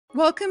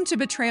Welcome to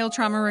Betrayal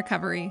Trauma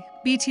Recovery,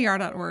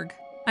 BTR.org.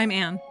 I'm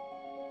Anne.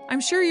 I'm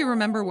sure you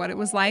remember what it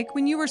was like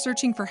when you were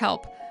searching for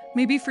help,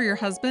 maybe for your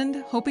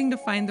husband, hoping to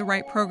find the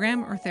right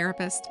program or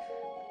therapist.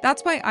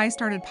 That's why I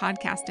started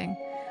podcasting.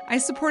 I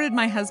supported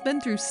my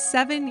husband through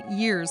 7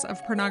 years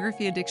of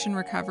pornography addiction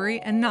recovery,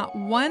 and not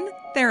one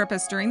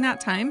therapist during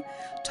that time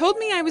told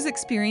me I was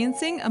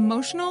experiencing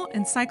emotional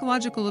and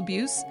psychological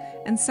abuse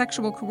and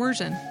sexual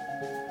coercion.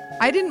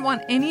 I didn't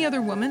want any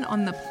other woman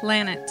on the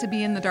planet to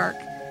be in the dark.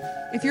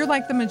 If you're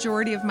like the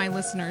majority of my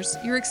listeners,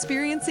 you're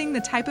experiencing the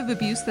type of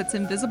abuse that's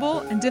invisible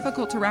and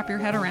difficult to wrap your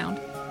head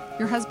around.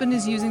 Your husband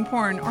is using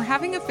porn or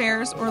having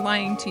affairs or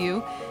lying to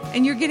you,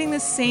 and you're getting the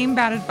same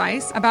bad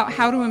advice about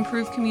how to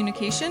improve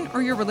communication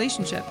or your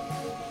relationship.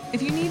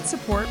 If you need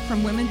support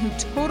from women who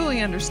totally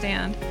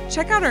understand,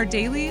 check out our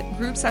daily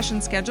group session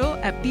schedule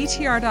at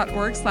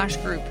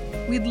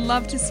btr.org/group. We'd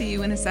love to see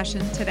you in a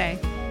session today.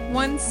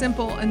 One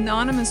simple,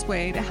 anonymous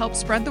way to help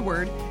spread the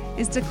word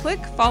is to click,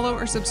 follow,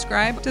 or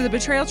subscribe to the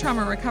Betrayal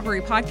Trauma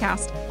Recovery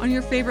podcast on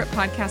your favorite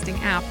podcasting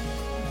app.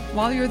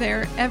 While you're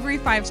there, every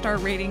 5-star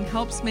rating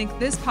helps make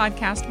this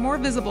podcast more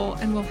visible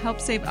and will help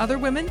save other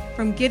women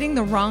from getting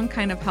the wrong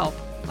kind of help,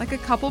 like a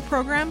couple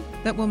program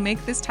that will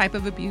make this type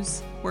of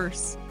abuse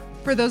worse.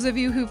 For those of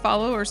you who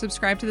follow or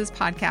subscribe to this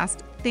podcast,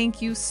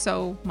 thank you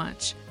so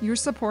much. Your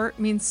support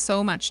means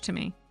so much to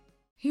me.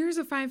 Here's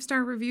a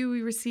 5-star review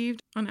we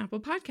received on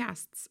Apple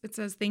Podcasts. It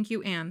says, "Thank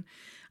you, Anne.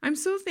 I'm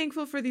so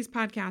thankful for these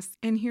podcasts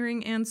and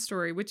hearing Anne's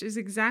story, which is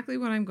exactly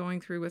what I'm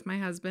going through with my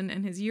husband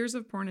and his years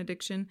of porn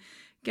addiction,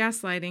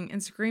 gaslighting,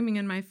 and screaming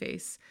in my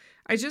face.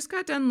 I just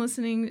got done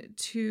listening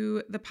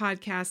to the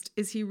podcast,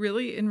 Is He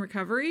Really in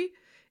Recovery?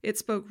 It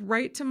spoke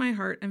right to my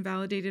heart and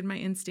validated my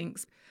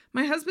instincts.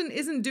 My husband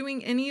isn't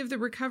doing any of the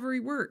recovery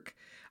work.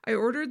 I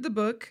ordered the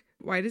book,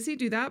 Why Does He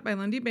Do That? By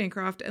Lundy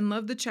Bancroft, and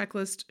loved the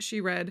checklist she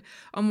read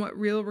on what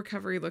real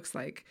recovery looks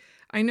like.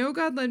 I know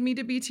God led me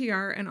to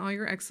BTR and all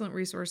your excellent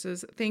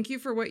resources. Thank you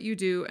for what you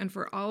do, and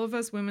for all of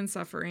us women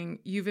suffering.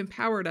 You've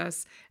empowered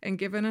us and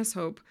given us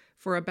hope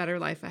for a better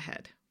life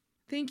ahead."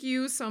 Thank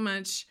you so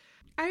much.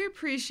 I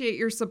appreciate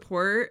your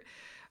support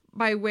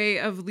by way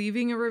of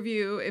leaving a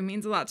review. It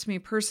means a lot to me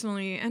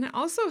personally, and it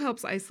also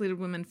helps isolated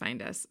women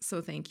find us,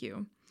 so thank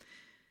you.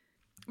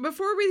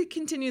 Before we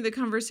continue the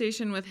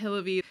conversation with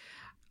Hillevi,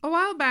 a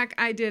while back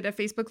I did a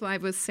Facebook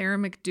Live with Sarah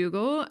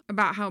McDougall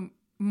about how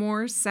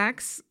more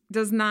sex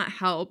does not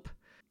help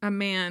a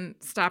man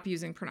stop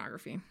using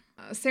pornography.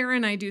 Sarah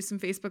and I do some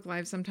Facebook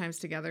Lives sometimes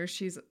together.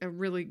 She's a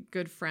really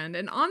good friend.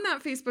 And on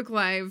that Facebook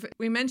Live,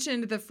 we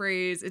mentioned the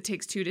phrase, "It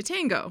takes two to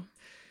tango."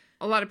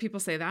 A lot of people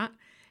say that.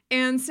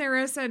 And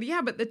Sarah said,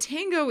 "Yeah, but the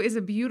tango is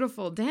a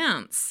beautiful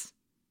dance."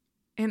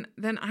 And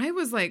then I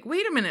was like,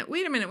 wait a minute.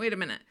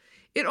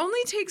 It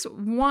only takes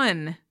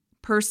one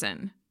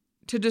person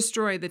to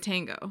destroy the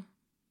tango.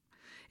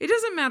 It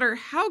doesn't matter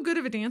how good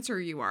of a dancer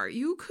you are.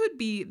 You could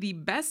be the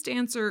best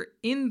dancer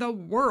in the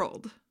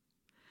world.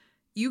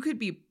 You could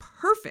be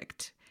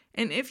perfect.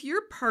 And if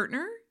your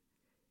partner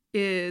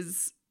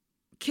is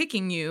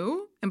kicking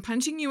you and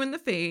punching you in the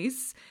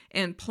face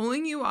and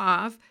pulling you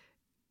off,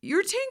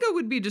 your tango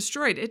would be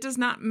destroyed. It does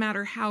not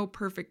matter how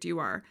perfect you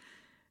are.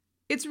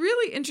 It's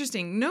really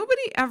interesting.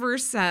 Nobody ever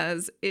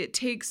says it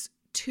takes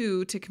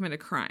two to commit a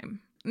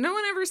crime. No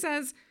one ever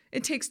says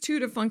it takes two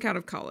to flunk out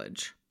of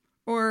college,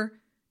 or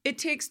it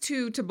takes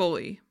two to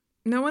bully.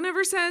 No one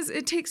ever says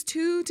it takes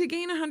two to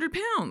gain 100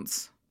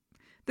 pounds.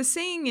 The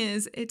saying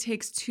is it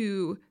takes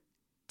two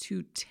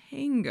to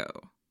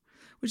tango,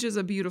 which is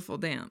a beautiful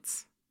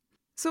dance.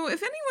 So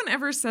if anyone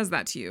ever says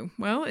that to you,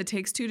 well, it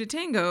takes two to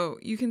tango,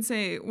 you can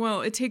say,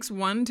 well, it takes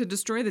one to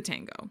destroy the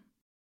tango.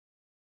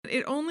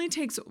 It only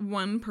takes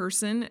one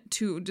person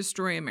to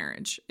destroy a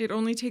marriage. It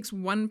only takes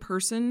one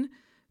person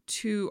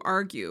to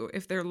argue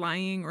if they're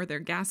lying or they're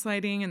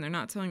gaslighting and they're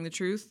not telling the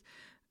truth.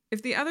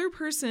 If the other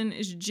person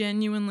is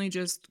genuinely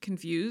just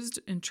confused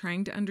and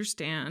trying to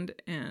understand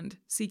and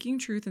seeking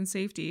truth and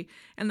safety,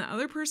 and the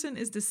other person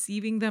is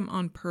deceiving them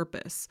on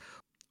purpose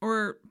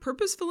or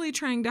purposefully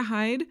trying to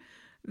hide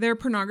their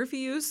pornography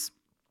use,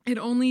 it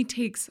only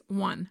takes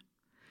one.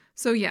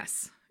 So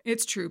yes,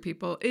 it's true,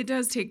 people. It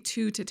does take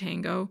two to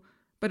tango,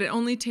 but it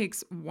only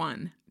takes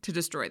one to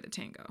destroy the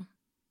tango.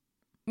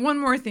 One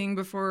more thing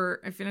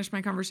before I finish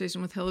my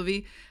conversation with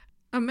Hillevi.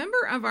 A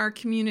member of our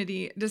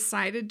community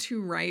decided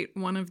to write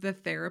one of the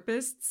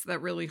therapists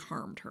that really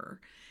harmed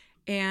her.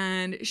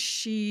 And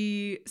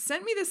she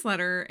sent me this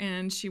letter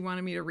and she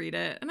wanted me to read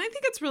it. And I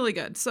think it's really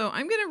good. So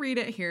I'm going to read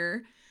it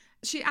here.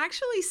 She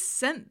actually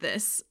sent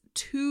this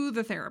to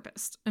the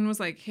therapist and was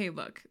like, hey,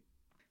 look,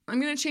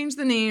 I'm going to change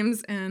the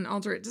names and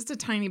alter it just a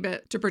tiny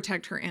bit to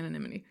protect her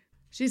anonymity.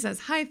 She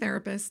says, "Hi,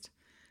 therapist.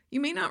 You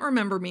may not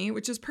remember me,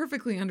 which is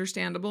perfectly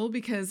understandable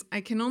because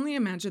I can only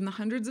imagine the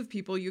hundreds of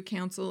people you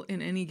counsel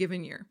in any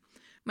given year.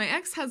 My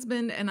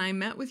ex-husband and I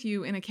met with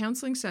you in a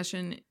counseling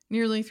session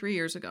nearly 3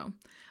 years ago.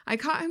 I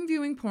caught him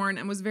viewing porn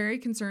and was very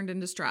concerned and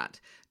distraught.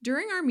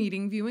 During our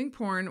meeting, viewing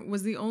porn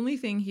was the only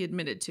thing he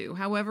admitted to.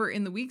 However,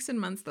 in the weeks and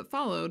months that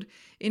followed,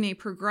 in a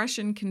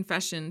progression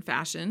confession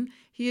fashion,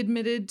 he He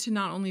admitted to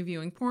not only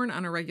viewing porn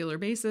on a regular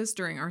basis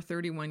during our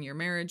 31-year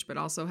marriage, but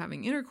also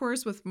having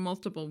intercourse with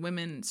multiple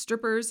women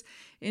strippers,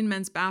 in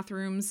men's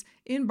bathrooms,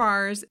 in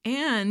bars,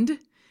 and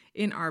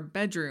in our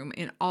bedroom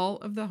in all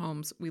of the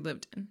homes we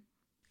lived in.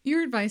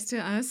 Your advice to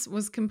us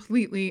was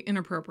completely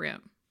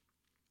inappropriate.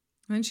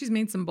 And then she's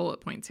made some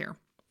bullet points here.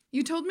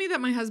 You told me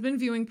that my husband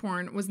viewing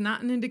porn was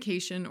not an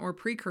indication or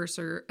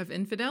precursor of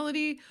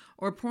infidelity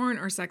or porn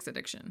or sex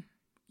addiction.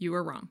 You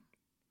are wrong.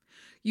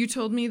 You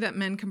told me that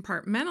men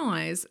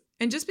compartmentalize,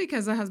 and just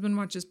because a husband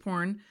watches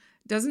porn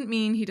doesn't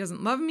mean he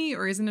doesn't love me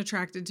or isn't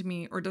attracted to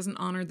me or doesn't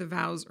honor the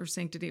vows or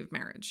sanctity of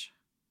marriage.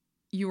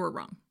 You are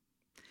wrong.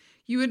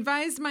 You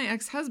advised my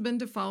ex-husband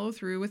to follow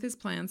through with his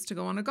plans to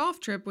go on a golf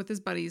trip with his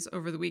buddies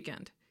over the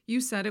weekend.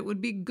 You said it would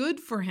be good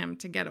for him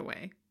to get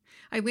away.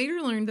 I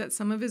later learned that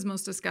some of his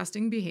most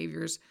disgusting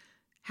behaviors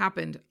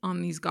happened on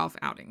these golf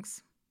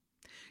outings.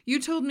 You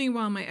told me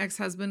while my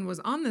ex-husband was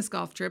on this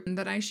golf trip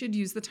that I should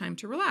use the time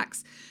to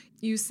relax.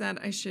 You said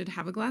I should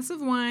have a glass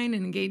of wine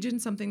and engage in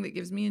something that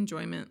gives me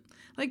enjoyment,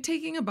 like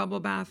taking a bubble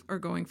bath or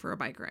going for a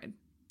bike ride.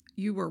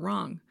 You were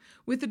wrong.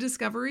 With the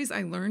discoveries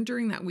I learned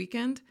during that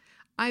weekend,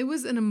 I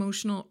was an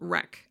emotional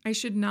wreck. I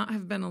should not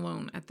have been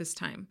alone at this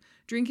time.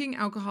 Drinking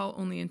alcohol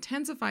only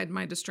intensified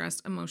my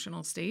distressed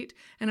emotional state,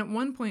 and at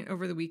one point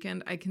over the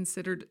weekend, I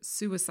considered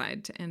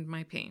suicide to end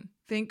my pain.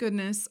 Thank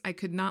goodness I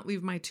could not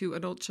leave my 2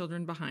 adult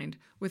children behind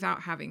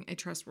without having a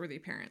trustworthy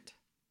parent.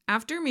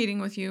 After meeting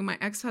with you, my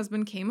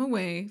ex-husband came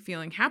away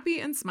feeling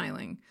happy and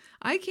smiling.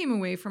 I came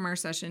away from our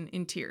session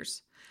in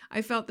tears.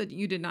 I felt that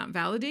you did not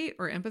validate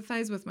or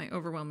empathize with my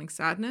overwhelming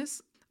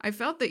sadness. I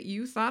felt that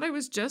you thought I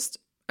was just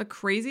a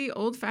crazy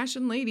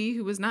old-fashioned lady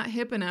who was not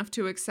hip enough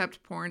to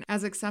accept porn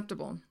as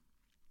acceptable.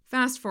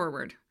 Fast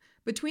forward.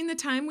 Between the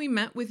time we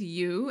met with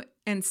you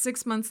and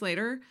 6 months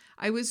later,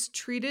 I was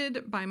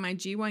treated by my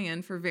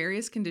GYN for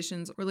various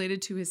conditions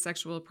related to his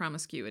sexual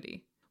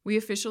promiscuity. We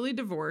officially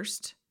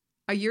divorced.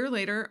 A year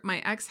later, my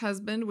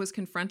ex-husband was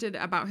confronted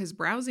about his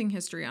browsing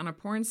history on a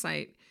porn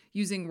site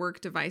using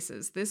work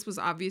devices. This was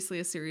obviously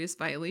a serious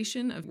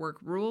violation of work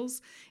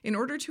rules. In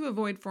order to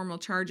avoid formal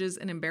charges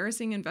and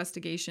embarrassing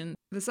investigation,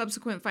 the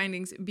subsequent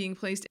findings being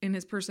placed in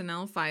his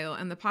personnel file,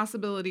 and the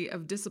possibility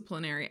of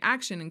disciplinary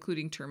action,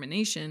 including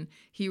termination,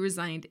 he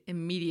resigned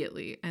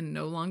immediately and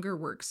no longer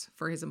works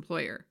for his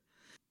employer.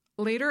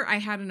 Later, I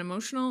had an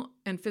emotional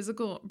and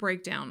physical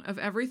breakdown of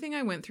everything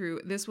I went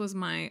through. This was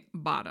my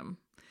bottom.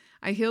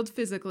 I healed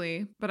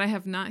physically, but I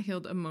have not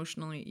healed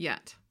emotionally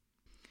yet.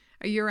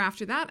 A year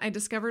after that, I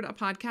discovered a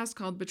podcast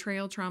called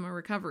Betrayal Trauma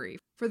Recovery.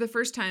 For the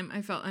first time,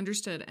 I felt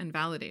understood and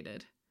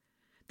validated.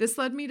 This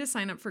led me to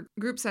sign up for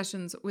group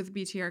sessions with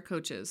BTR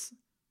coaches.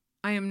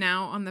 I am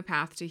now on the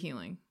path to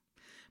healing.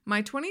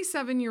 My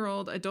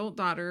 27-year-old adult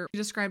daughter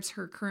describes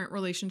her current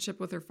relationship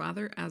with her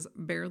father as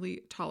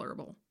barely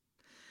tolerable.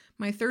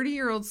 My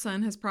 30-year-old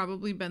son has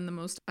probably been the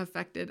most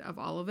affected of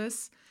all of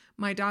us.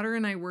 My daughter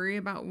and I worry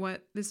about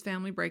what this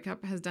family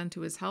breakup has done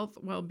to his health,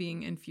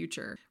 well-being, and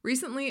future.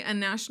 Recently, a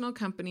national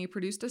company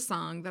produced a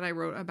song that I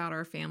wrote about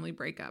our family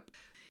breakup.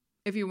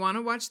 If you want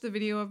to watch the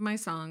video of my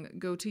song,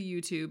 go to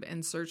YouTube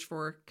and search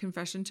for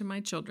Confession to My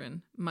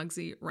Children,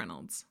 Muggsy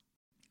Reynolds.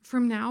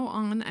 From now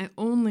on, I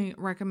only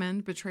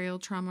recommend Betrayal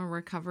Trauma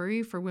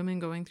Recovery for women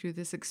going through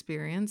this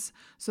experience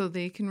so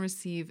they can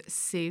receive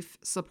safe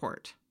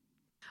support.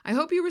 I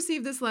hope you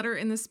receive this letter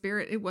in the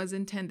spirit it was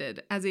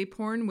intended. As a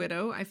porn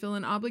widow, I feel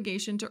an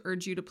obligation to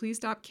urge you to please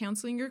stop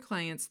counseling your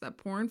clients that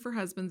porn for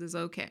husbands is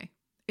okay.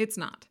 It's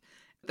not.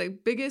 The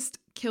biggest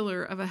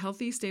killer of a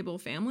healthy, stable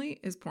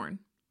family is porn.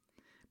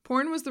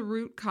 Porn was the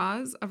root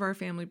cause of our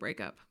family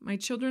breakup. My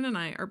children and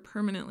I are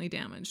permanently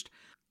damaged.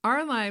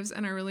 Our lives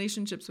and our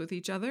relationships with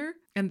each other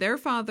and their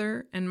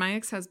father and my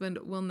ex-husband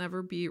will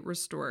never be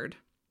restored.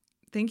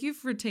 Thank you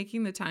for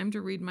taking the time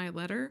to read my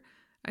letter.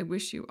 I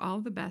wish you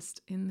all the best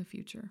in the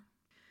future.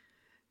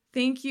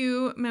 Thank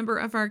you, member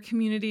of our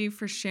community,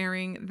 for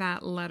sharing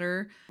that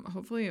letter.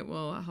 Hopefully it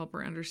will help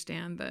her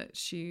understand that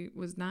she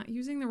was not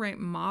using the right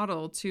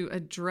model to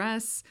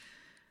address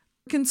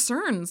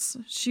concerns.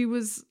 She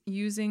was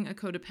using a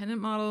codependent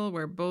model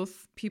where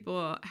both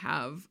people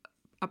have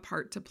a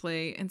part to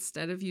play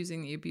instead of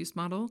using the abuse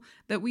model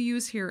that we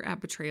use here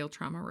at Betrayal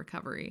Trauma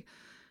Recovery.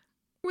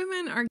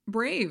 Women are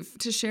brave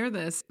to share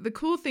this. The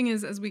cool thing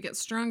is, as we get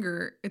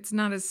stronger, it's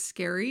not as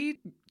scary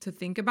to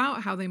think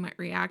about how they might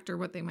react or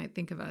what they might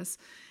think of us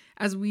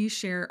as we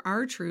share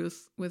our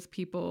truth with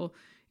people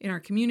in our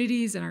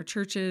communities and our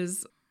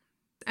churches.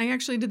 I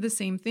actually did the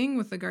same thing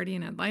with the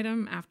guardian ad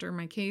litem after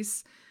my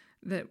case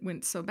that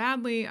went so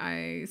badly.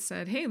 I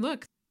said, hey,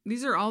 look,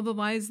 these are all the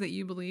lies that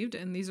you believed,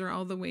 and these are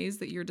all the ways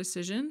that your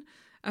decision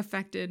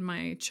affected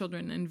my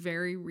children in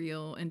very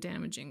real and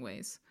damaging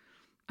ways.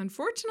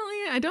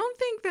 Unfortunately, I don't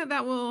think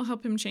that will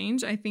help him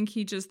change. I think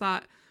he just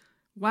thought,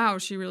 wow,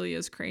 she really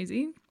is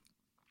crazy.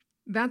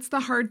 That's the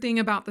hard thing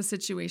about the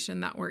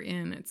situation that we're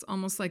in. It's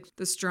almost like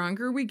the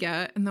stronger we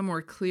get and the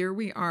more clear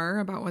we are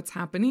about what's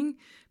happening,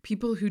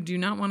 people who do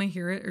not want to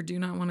hear it or do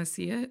not want to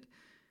see it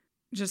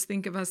just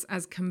think of us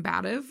as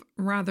combative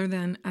rather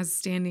than as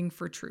standing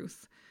for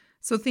truth.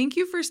 So thank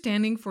you for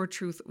standing for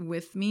truth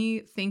with me.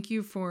 Thank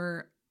you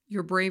for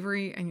your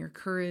bravery and your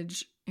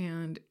courage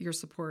and your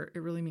support. It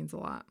really means a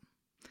lot.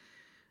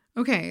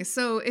 Okay,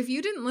 so if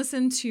you didn't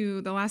listen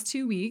to the last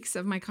 2 weeks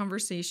of my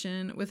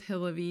conversation with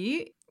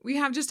Hillevi, we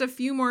have just a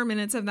few more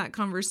minutes of that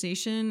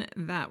conversation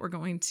that we're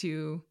going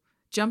to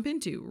jump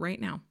into right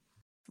now.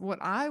 What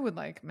I would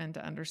like men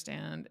to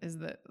understand is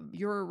that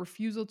your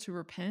refusal to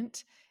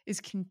repent is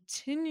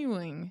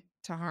continuing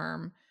to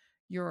harm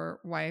your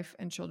wife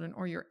and children,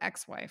 or your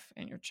ex-wife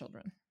and your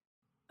children.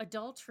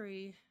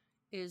 Adultery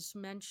is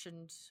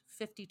mentioned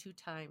 52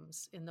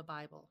 times in the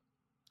Bible,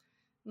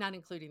 not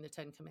including the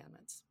Ten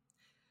Commandments.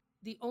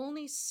 The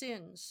only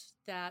sins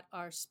that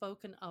are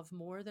spoken of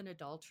more than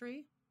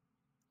adultery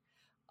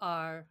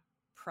are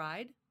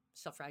pride,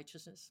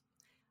 self-righteousness,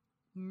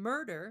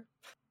 murder,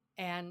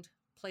 and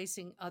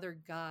placing other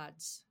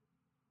gods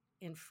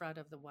in front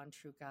of the one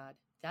true God.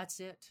 That's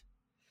it.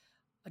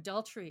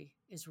 Adultery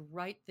is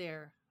right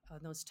there on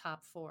those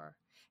top four.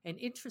 And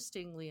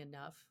interestingly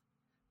enough,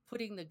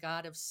 putting the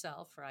God of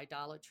self, or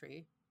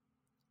idolatry,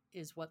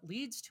 is what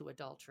leads to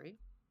adultery.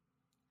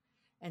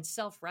 And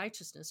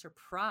self-righteousness, or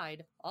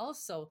pride,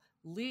 also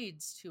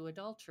leads to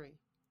adultery.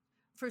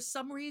 For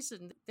some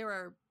reason, there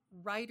are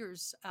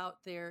writers out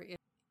there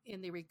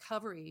in the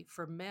recovery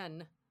for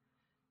men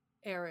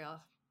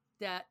area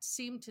that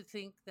seem to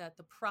think that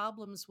the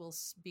problems will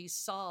be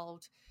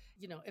solved,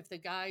 if the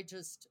guy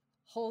just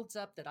holds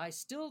up that I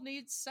still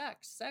need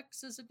sex.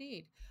 Sex is a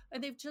need.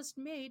 And they've just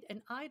made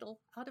an idol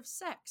out of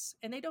sex,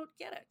 and they don't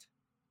get it.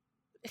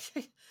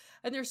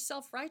 And there's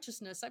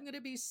self-righteousness. I'm going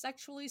to be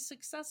sexually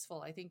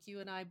successful. I think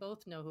you and I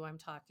both know who I'm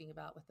talking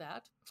about with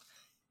that.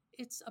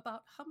 It's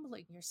about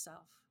humbling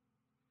yourself,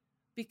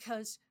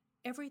 because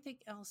everything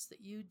else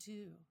that you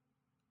do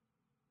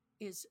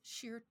is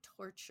sheer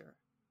torture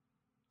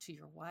to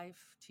your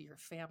wife, to your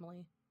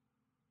family,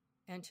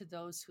 and to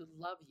those who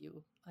love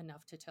you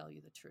enough to tell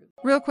you the truth.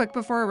 Real quick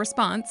before a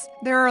response,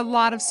 there are a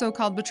lot of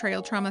so-called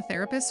betrayal trauma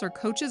therapists or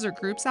coaches or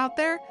groups out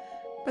there,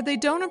 but they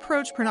don't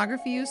approach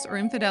pornography use or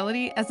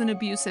infidelity as an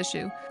abuse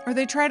issue, or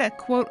they try to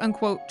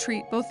quote-unquote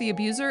treat both the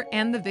abuser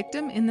and the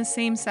victim in the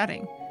same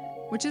setting,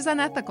 which is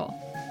unethical.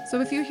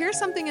 So if you hear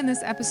something in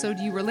this episode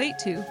you relate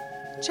to,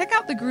 check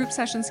out the group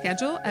session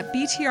schedule at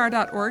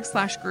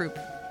btr.org/group.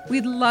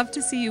 We'd love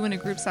to see you in a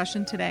group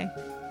session today.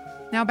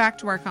 Now back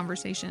to our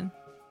conversation.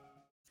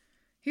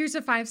 Here's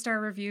a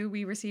 5-star review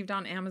we received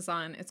on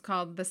Amazon. It's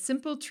called The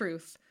Simple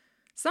Truth.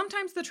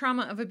 Sometimes the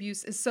trauma of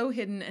abuse is so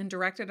hidden and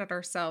directed at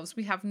ourselves,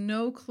 we have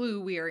no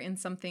clue we are in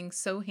something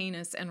so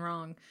heinous and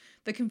wrong.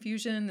 The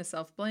confusion, the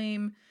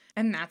self-blame,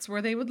 and that's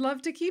where they would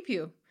love to keep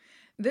you.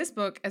 This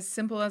book, as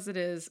simple as it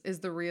is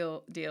the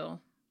real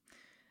deal.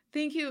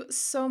 Thank you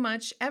so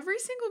much. Every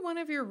single one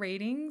of your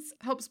ratings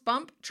helps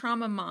bump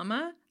Trauma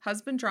Mama,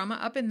 Husband Drama,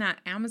 up in that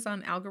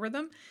Amazon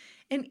algorithm.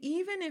 And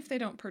even if they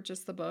don't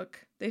purchase the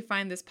book, they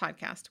find this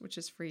podcast, which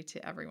is free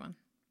to everyone.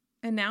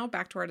 And now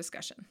back to our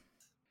discussion.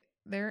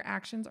 Their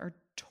actions are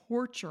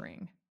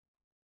torturing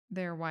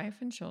their wife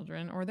and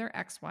children, or their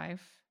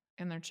ex-wife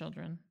and their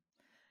children.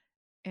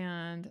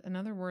 And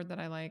another word that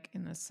I like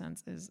in this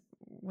sense is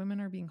women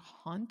are being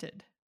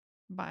haunted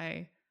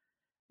by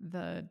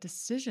the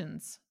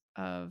decisions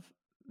of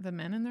the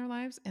men in their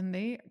lives, and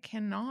they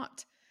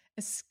cannot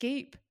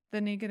escape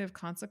the negative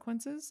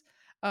consequences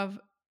of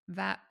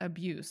that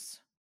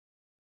abuse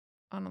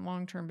on a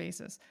long-term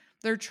basis.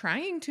 They're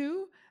trying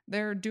to,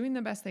 they're doing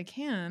the best they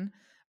can,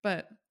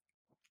 but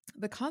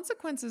the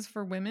consequences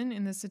for women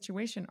in this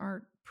situation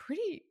are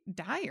pretty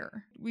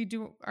dire. We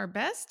do our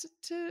best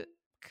to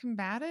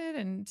combat it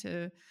and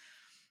to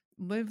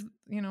live,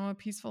 a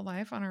peaceful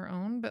life on our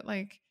own, but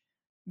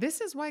this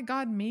is why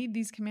God made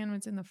these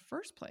commandments in the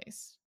first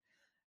place,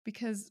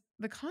 because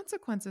the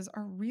consequences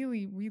are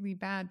really, really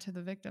bad to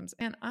the victims.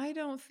 And I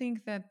don't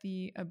think that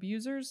the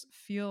abusers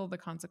feel the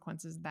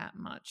consequences that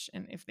much.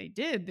 And if they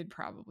did, they'd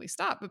probably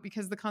stop. But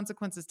because the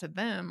consequences to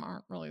them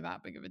aren't really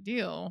that big of a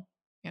deal,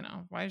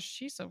 why is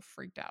she so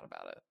freaked out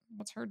about it?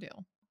 What's her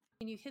deal?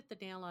 And you hit the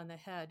nail on the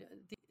head.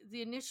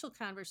 The initial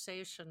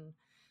conversation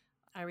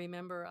I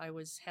remember I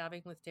was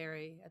having with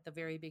Derry at the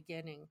very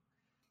beginning,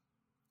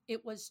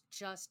 it was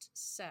just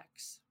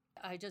sex.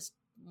 I just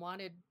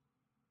wanted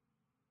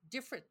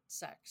different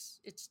sex.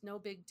 It's no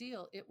big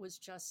deal. It was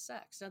just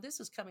sex. Now, this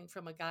is coming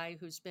from a guy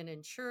who's been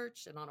in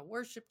church and on a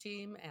worship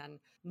team and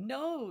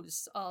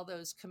knows all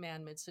those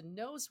commandments and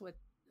knows what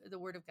the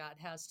Word of God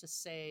has to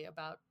say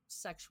about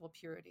sexual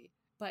purity.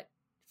 But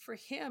for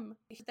him,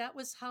 that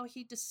was how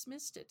he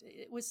dismissed it.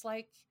 It was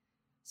like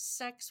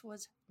sex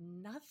was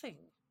nothing,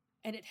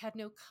 and it had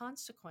no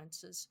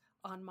consequences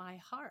on my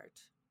heart.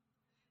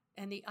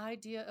 And the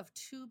idea of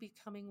two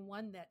becoming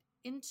one, that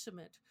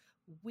intimate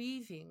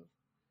weaving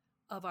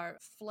of our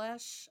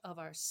flesh, of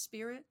our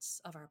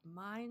spirits, of our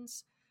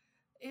minds,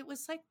 it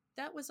was like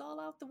that was all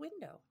out the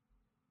window.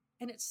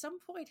 And at some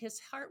point, his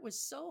heart was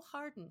so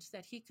hardened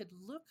that he could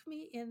look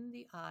me in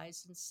the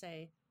eyes and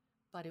say,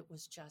 but it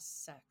was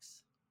just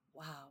sex.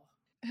 Wow.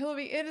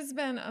 Hillary, it has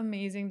been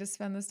amazing to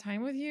spend this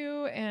time with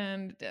you.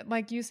 And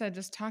like you said,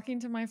 just talking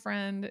to my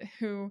friend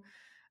who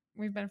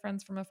we've been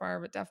friends from afar,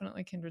 but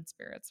definitely kindred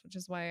spirits, which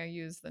is why I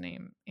use the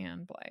name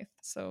Ann Blythe.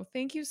 So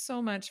thank you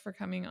so much for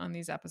coming on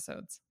these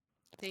episodes.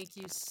 Thank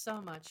you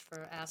so much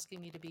for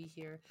asking me to be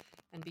here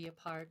and be a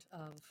part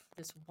of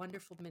this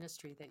wonderful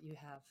ministry that you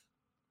have.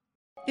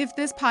 If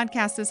this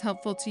podcast is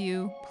helpful to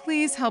you,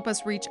 please help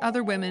us reach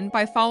other women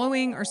by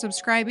following or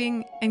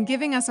subscribing and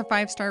giving us a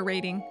 5-star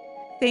rating.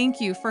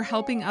 Thank you for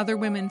helping other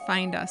women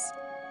find us.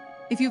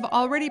 If you've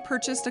already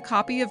purchased a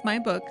copy of my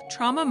book,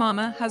 Trauma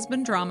Mama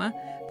Husband Drama,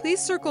 please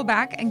circle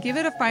back and give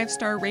it a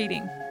 5-star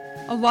rating.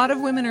 A lot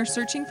of women are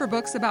searching for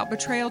books about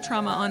betrayal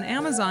trauma on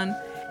Amazon,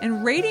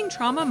 and rating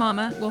Trauma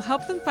Mama will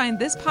help them find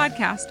this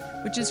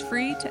podcast, which is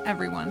free to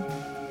everyone.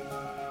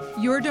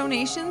 Your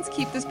donations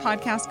keep this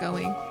podcast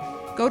going.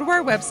 Go to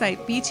our website,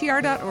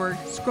 btr.org,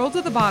 scroll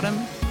to the bottom,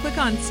 click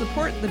on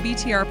Support the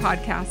BTR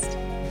Podcast.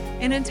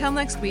 And until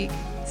next week,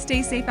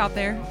 stay safe out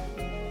there.